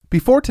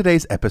Before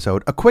today's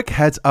episode, a quick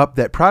heads up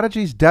that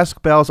Prodigy's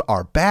desk bells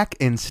are back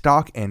in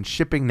stock and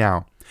shipping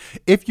now.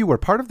 If you were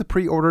part of the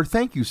pre-order,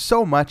 thank you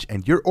so much,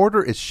 and your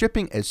order is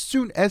shipping as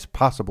soon as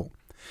possible.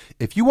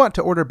 If you want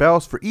to order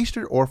bells for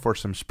Easter or for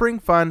some spring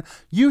fun,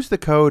 use the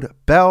code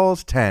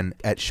BELLS10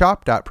 at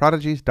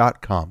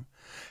shop.prodigies.com.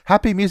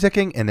 Happy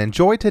musicking and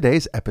enjoy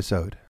today's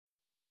episode.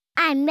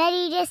 I'm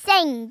ready to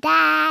sing,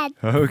 Dad.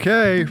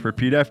 Okay,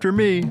 repeat after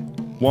me.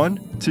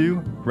 1, 2,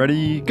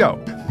 ready,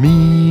 go.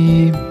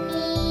 Mi,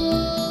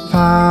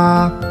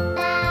 fa,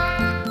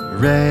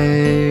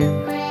 re,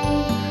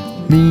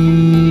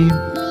 mi,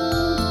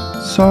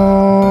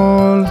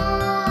 sol,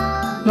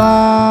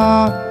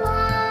 la,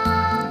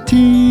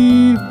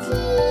 ti,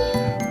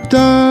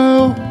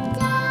 do.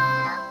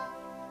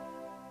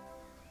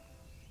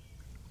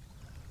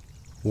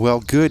 Well,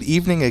 good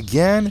evening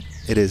again.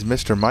 It is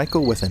Mr.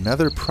 Michael with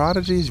another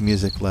Prodigy's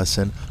music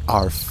lesson,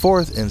 our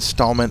fourth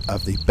installment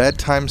of the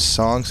Bedtime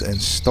Songs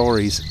and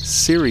Stories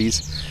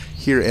series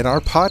here in our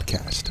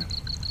podcast.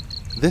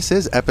 This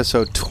is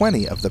episode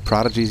 20 of the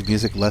Prodigy's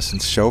Music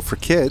Lessons show for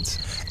kids,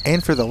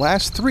 and for the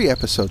last 3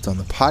 episodes on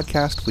the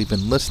podcast, we've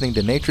been listening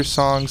to nature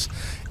songs,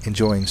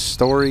 enjoying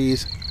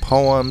stories,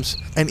 poems,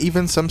 and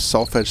even some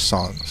solfege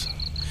songs.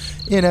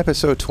 In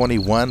episode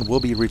 21, we'll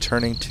be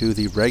returning to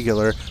the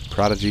regular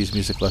Prodigy's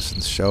Music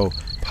Lessons show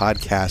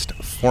podcast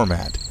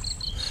format.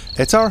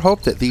 It's our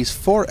hope that these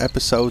 4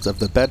 episodes of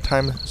the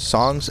Bedtime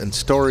Songs and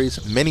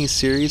Stories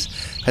mini-series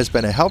has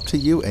been a help to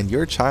you and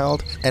your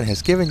child and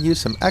has given you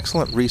some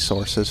excellent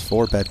resources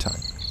for bedtime.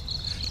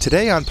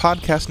 Today on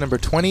podcast number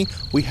 20,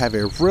 we have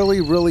a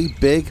really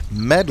big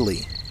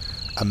medley.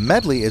 A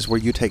medley is where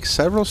you take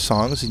several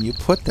songs and you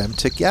put them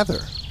together.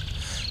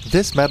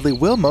 This medley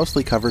will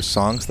mostly cover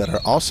songs that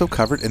are also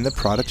covered in the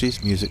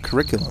Prodigy's music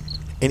curriculum.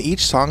 In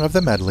each song of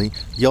the medley,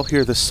 you'll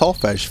hear the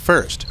solfege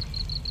first.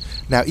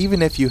 Now,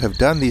 even if you have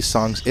done these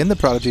songs in the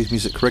Prodigy's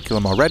music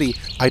curriculum already,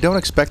 I don't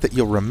expect that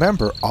you'll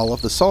remember all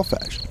of the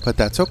solfege, but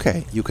that's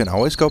okay. You can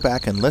always go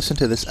back and listen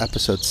to this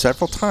episode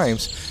several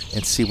times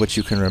and see what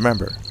you can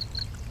remember.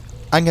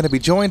 I'm going to be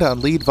joined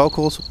on lead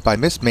vocals by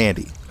Miss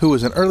Mandy, who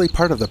was an early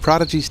part of the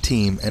Prodigy's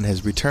team and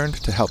has returned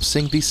to help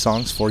sing these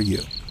songs for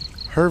you.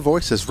 Her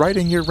voice is right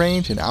in your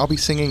range, and I'll be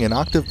singing an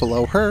octave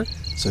below her,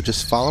 so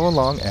just follow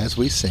along as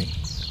we sing.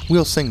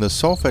 We'll sing the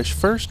solfege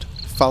first,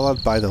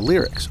 followed by the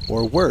lyrics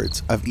or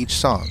words of each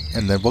song,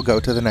 and then we'll go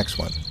to the next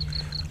one.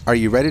 Are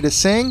you ready to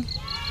sing?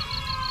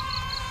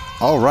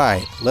 All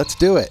right, let's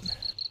do it.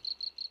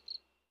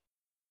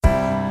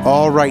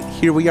 All right,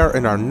 here we are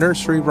in our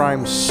nursery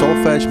rhyme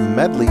solfege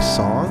medley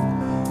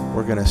song.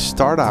 We're going to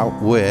start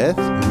out with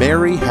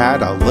Mary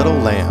Had a Little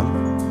Lamb.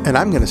 And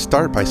I'm going to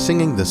start by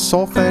singing the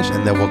solfege,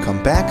 and then we'll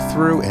come back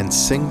through and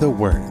sing the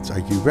words. Are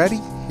you ready?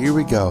 Here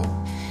we go.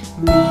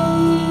 Mi,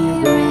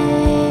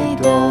 re,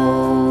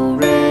 do,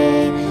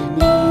 re,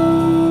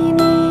 mi,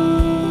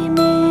 mi,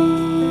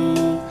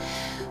 mi.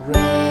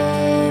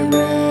 Re,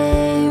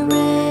 re,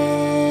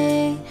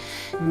 re.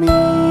 Mi,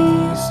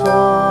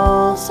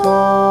 sol,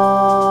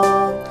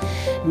 sol.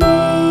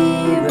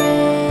 Mi,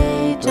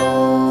 re, do,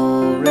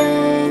 re,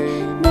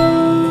 mi,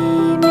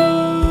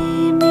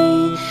 mi, mi.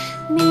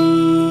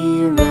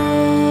 Mi,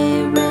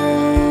 re,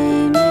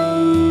 re,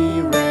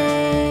 mi,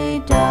 re,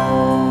 do.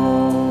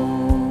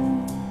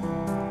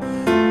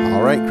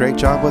 All right, great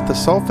job with the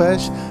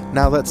solfege.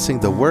 Now let's sing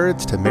the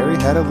words to Mary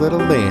Had a Little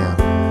Lamb.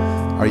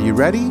 Are you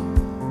ready?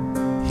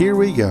 Here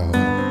we go.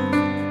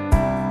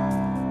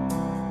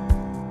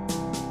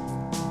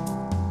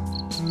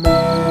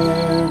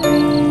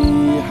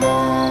 Mary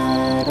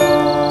had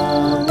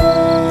a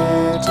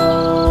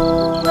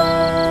little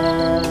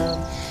lamb,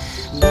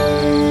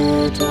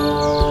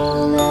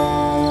 little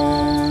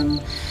lamb,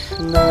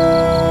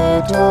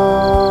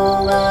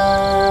 little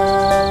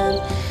lamb.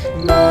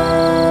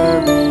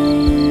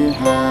 Mary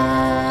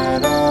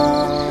had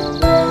a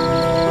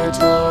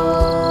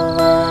little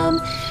lamb.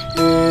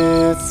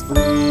 Its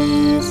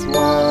fleece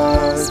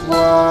was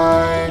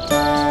white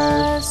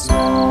as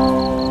snow.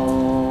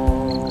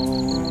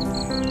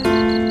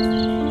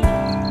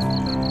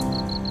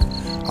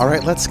 All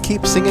right, let's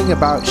keep singing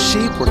about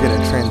sheep. We're going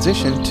to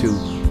transition to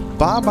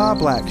Ba Ba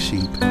Black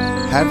Sheep,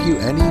 Have You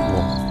Any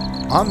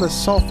Wool? On the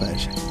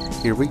solfege.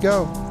 Here we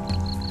go.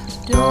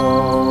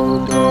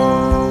 Do,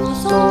 do,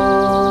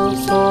 sol,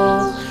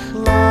 sol,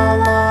 la,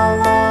 la,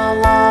 la,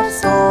 la,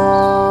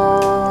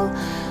 sol.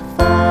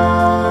 Fa,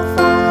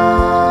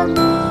 fa,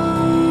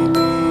 mi,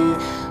 mi,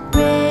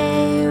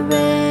 re,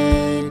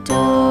 re,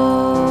 do.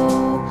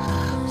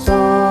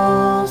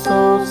 Sol,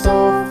 sol,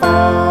 sol, fa,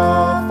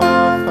 fa,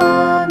 fa,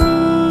 mi,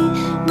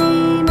 mi,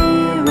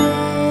 re.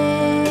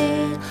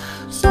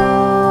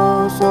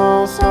 Sol,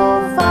 sol,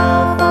 sol, fa,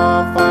 fa,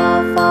 fa,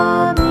 fa,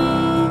 mi,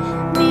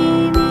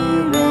 mi,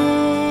 re.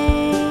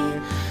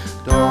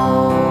 Do,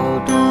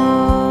 do,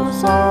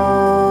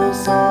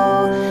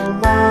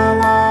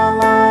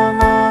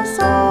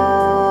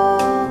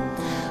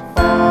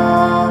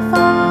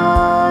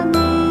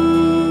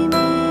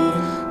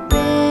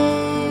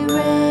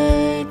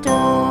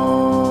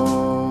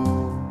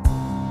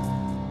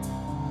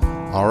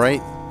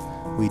 right,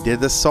 we did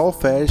the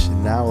solfege,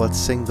 and now let's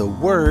sing the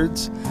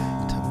words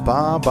to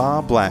Ba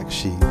Ba Black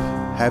Sheep,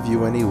 Have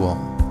You Any Wool?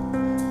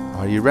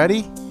 Are you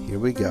ready? Here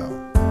we go.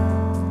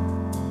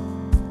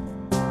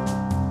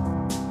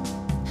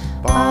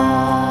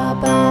 Ba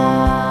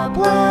ba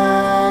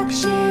black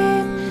sheep,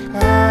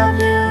 have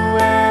you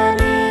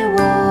any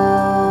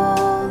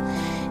wool?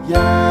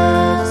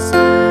 Yes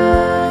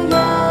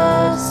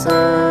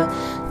sir,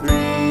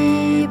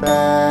 3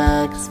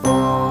 bags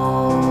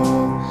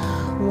full.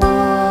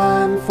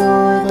 1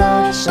 for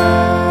the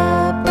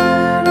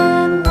shepherd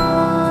and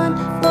 1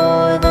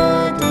 for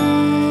the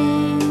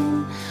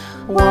dean.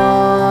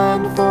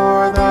 1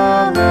 for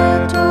the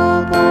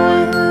little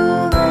boy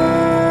who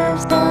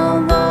lives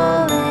down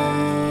the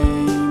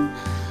lane.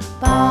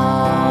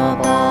 Ba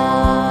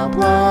ba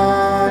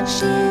black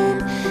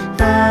sheep,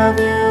 have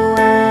you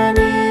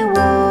any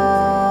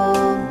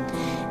wool?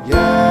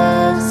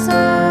 Yes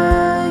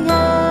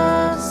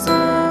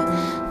sir,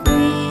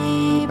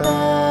 3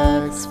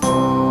 bags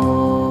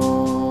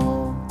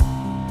full.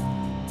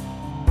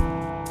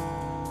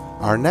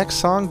 Our next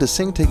song to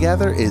sing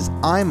together is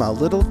I'm a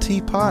Little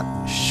Teapot,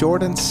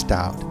 Short and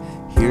Stout.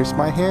 Here's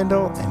my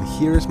handle and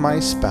here's my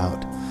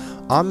spout.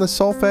 On the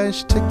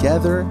solfege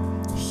together,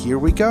 here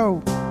we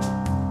go.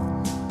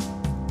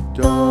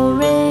 Do,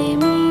 re,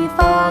 mi,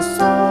 fa,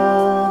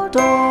 sol, do,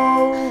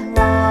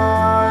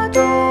 la,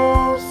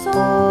 do,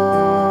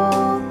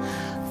 sol.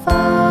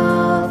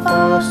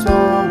 Fa,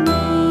 sol,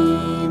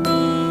 mi,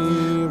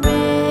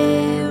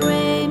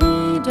 re,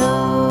 mi, do.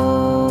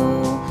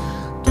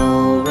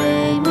 Do,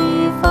 re,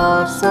 mi,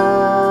 fa,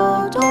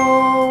 sol, do,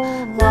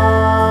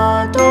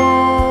 la,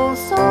 do,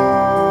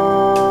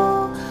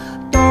 sol.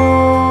 Do,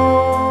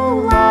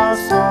 la,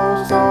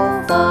 sol,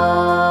 fa,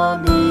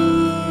 mi,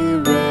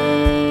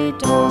 re,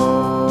 do.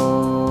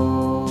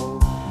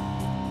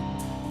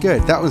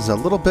 Good, that was a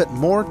little bit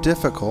more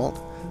difficult.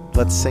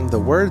 Let's sing the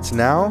words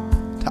now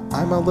to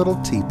I'm a Little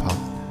Teapot.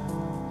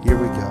 Here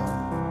we go.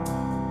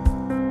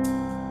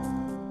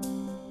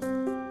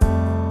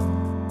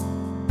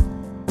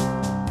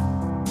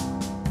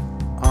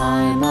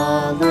 I'm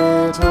a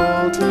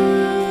little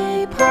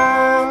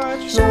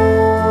teapot,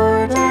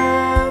 short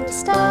and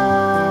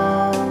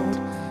stout.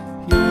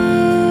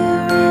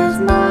 Here is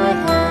my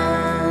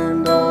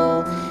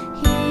handle,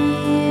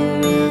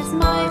 here is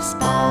my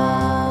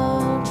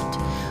spout.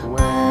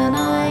 When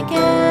I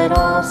get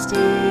all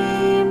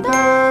steamed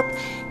up,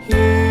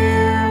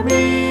 hear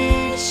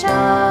me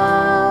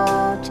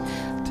shout.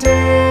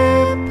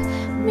 Tip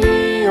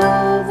me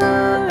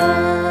over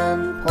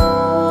and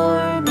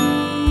pour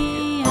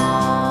me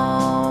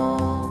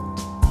out.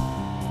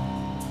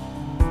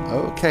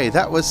 Okay,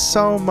 that was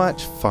so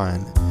much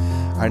fun.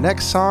 Our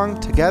next song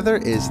together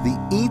is the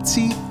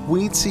Eensy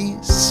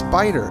Weensy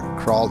Spider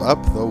Crawled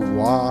Up the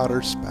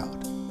Water Spout.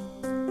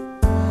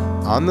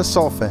 On the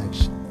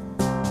solfege.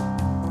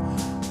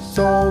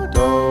 So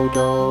do,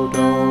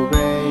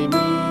 re,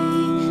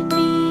 mi, re,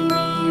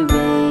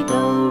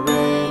 do,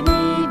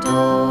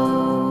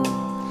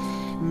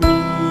 mi,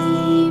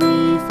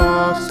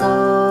 fa,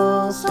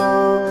 sol,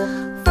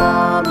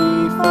 fa, mi,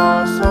 fa,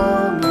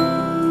 sol, mi.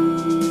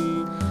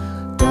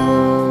 Do,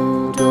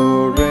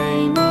 re,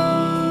 mi,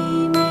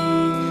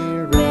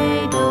 re,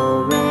 do, do,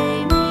 re,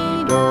 mi,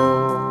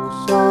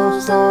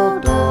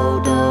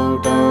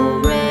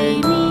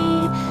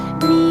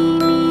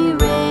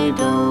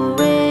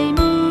 re,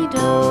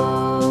 do,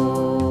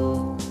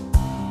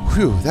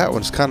 Whew, that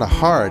one's kind of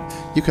hard.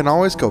 You can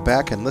always go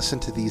back and listen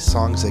to these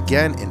songs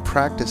again and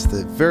practice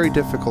the very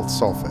difficult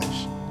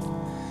solfege.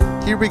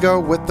 Here we go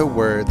with the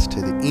words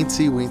to the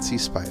Eensy Weensy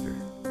Spider.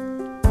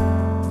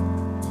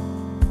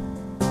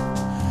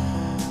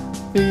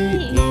 The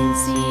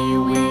eensy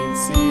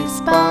weensy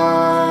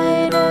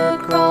spider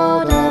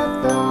crawled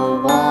up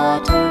the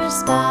water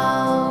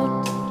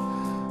spout.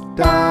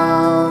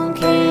 Down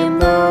came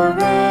the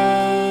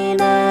rain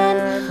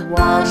and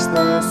washed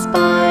the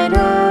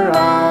spider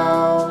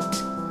out.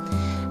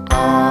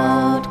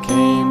 Out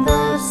came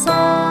the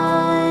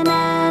sun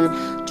and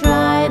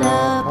dried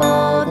up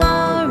all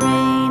the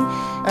rain.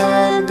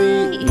 And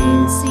the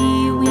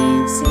eensy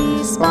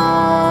weensy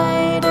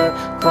spider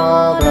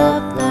crawled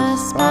up the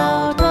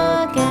spout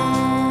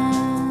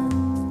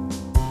again.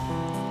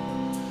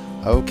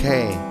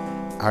 Okay,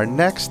 our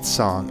next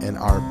song in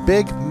our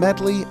big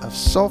medley of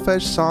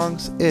solfege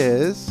songs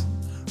is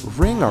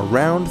Ring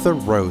Around the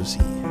Rosie,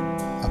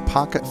 a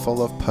pocket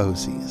full of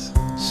posies.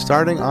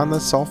 Starting on the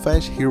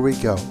solfege, here we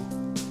go.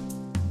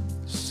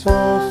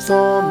 Sol,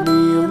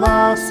 mi,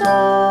 la,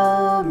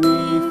 sol,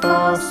 mi,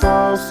 fa,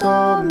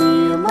 sol,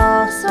 mi,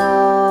 la,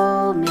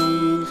 sol, mi.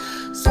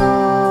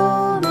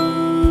 Sol,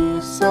 mi,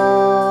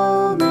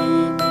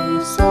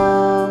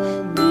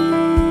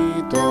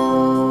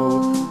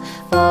 do.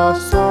 Fa,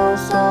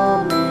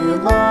 sol, mi,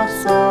 la,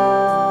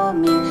 sol,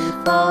 mi.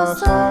 Fa,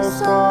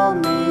 sol,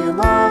 mi,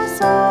 la,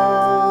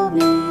 sol,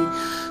 mi.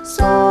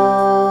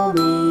 Sol,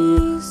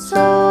 mi,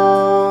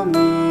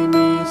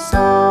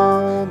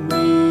 sol,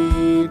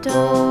 mi, do.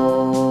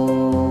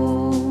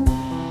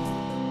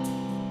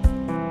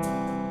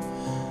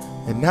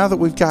 And now that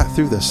we've got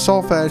through the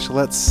solfege,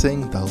 let's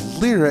sing the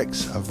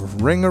lyrics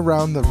of Ring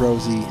Around the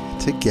Rosie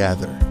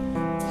together.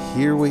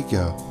 Here we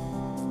go.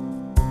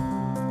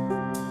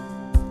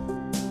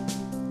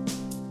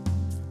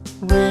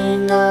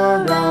 Ring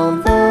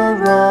around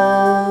the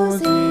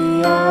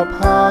rosy, a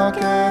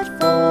pocket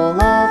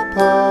full of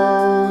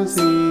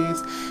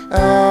posies.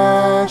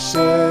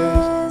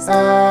 Ashes,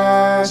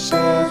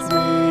 ashes,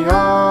 we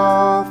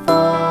all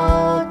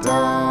fall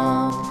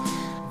down.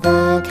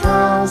 The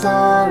cows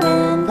are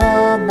in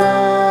the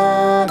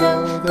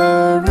meadow,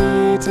 they're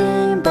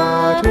eating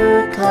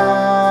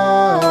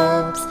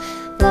buttercups.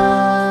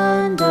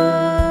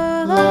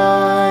 Thunder,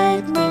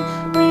 lightning,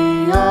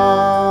 we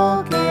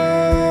all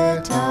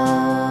get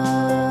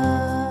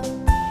up.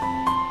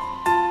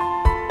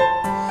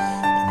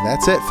 And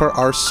that's it for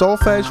our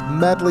solfege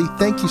medley.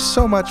 Thank you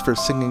so much for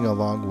singing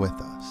along with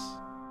us.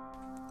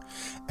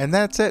 And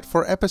that's it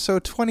for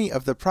episode 20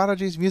 of the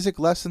Prodigy's Music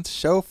Lessons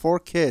Show for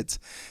Kids.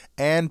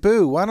 And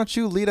Boo, why don't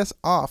you lead us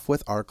off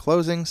with our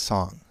closing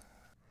song?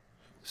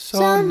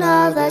 So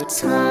now the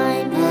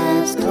time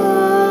has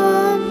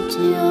come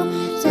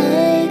to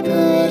say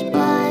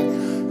goodbye.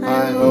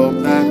 I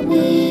hope that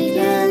we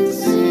can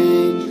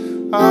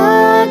sing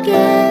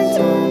again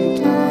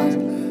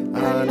sometime.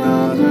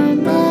 Another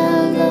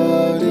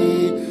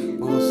melody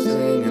we'll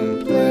sing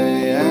and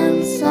play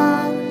and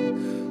sigh.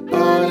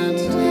 But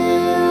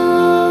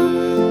until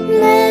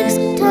next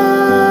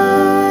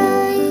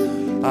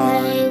time, I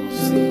will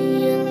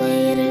see you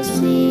later,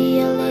 see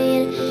you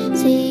later,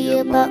 see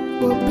you, but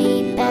we'll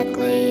be back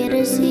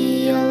later.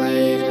 See you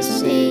later,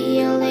 see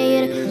you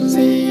later,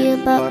 see you,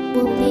 but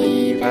we'll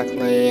be back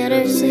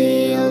later.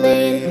 See you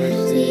later,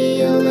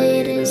 see you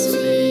later,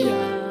 see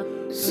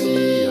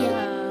ya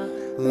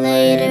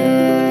later.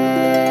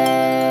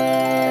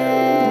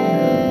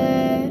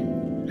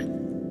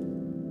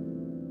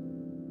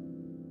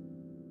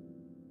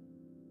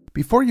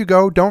 Before you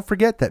go, don't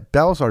forget that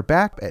bells are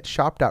back at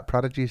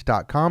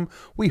shop.prodigies.com.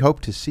 We hope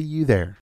to see you there.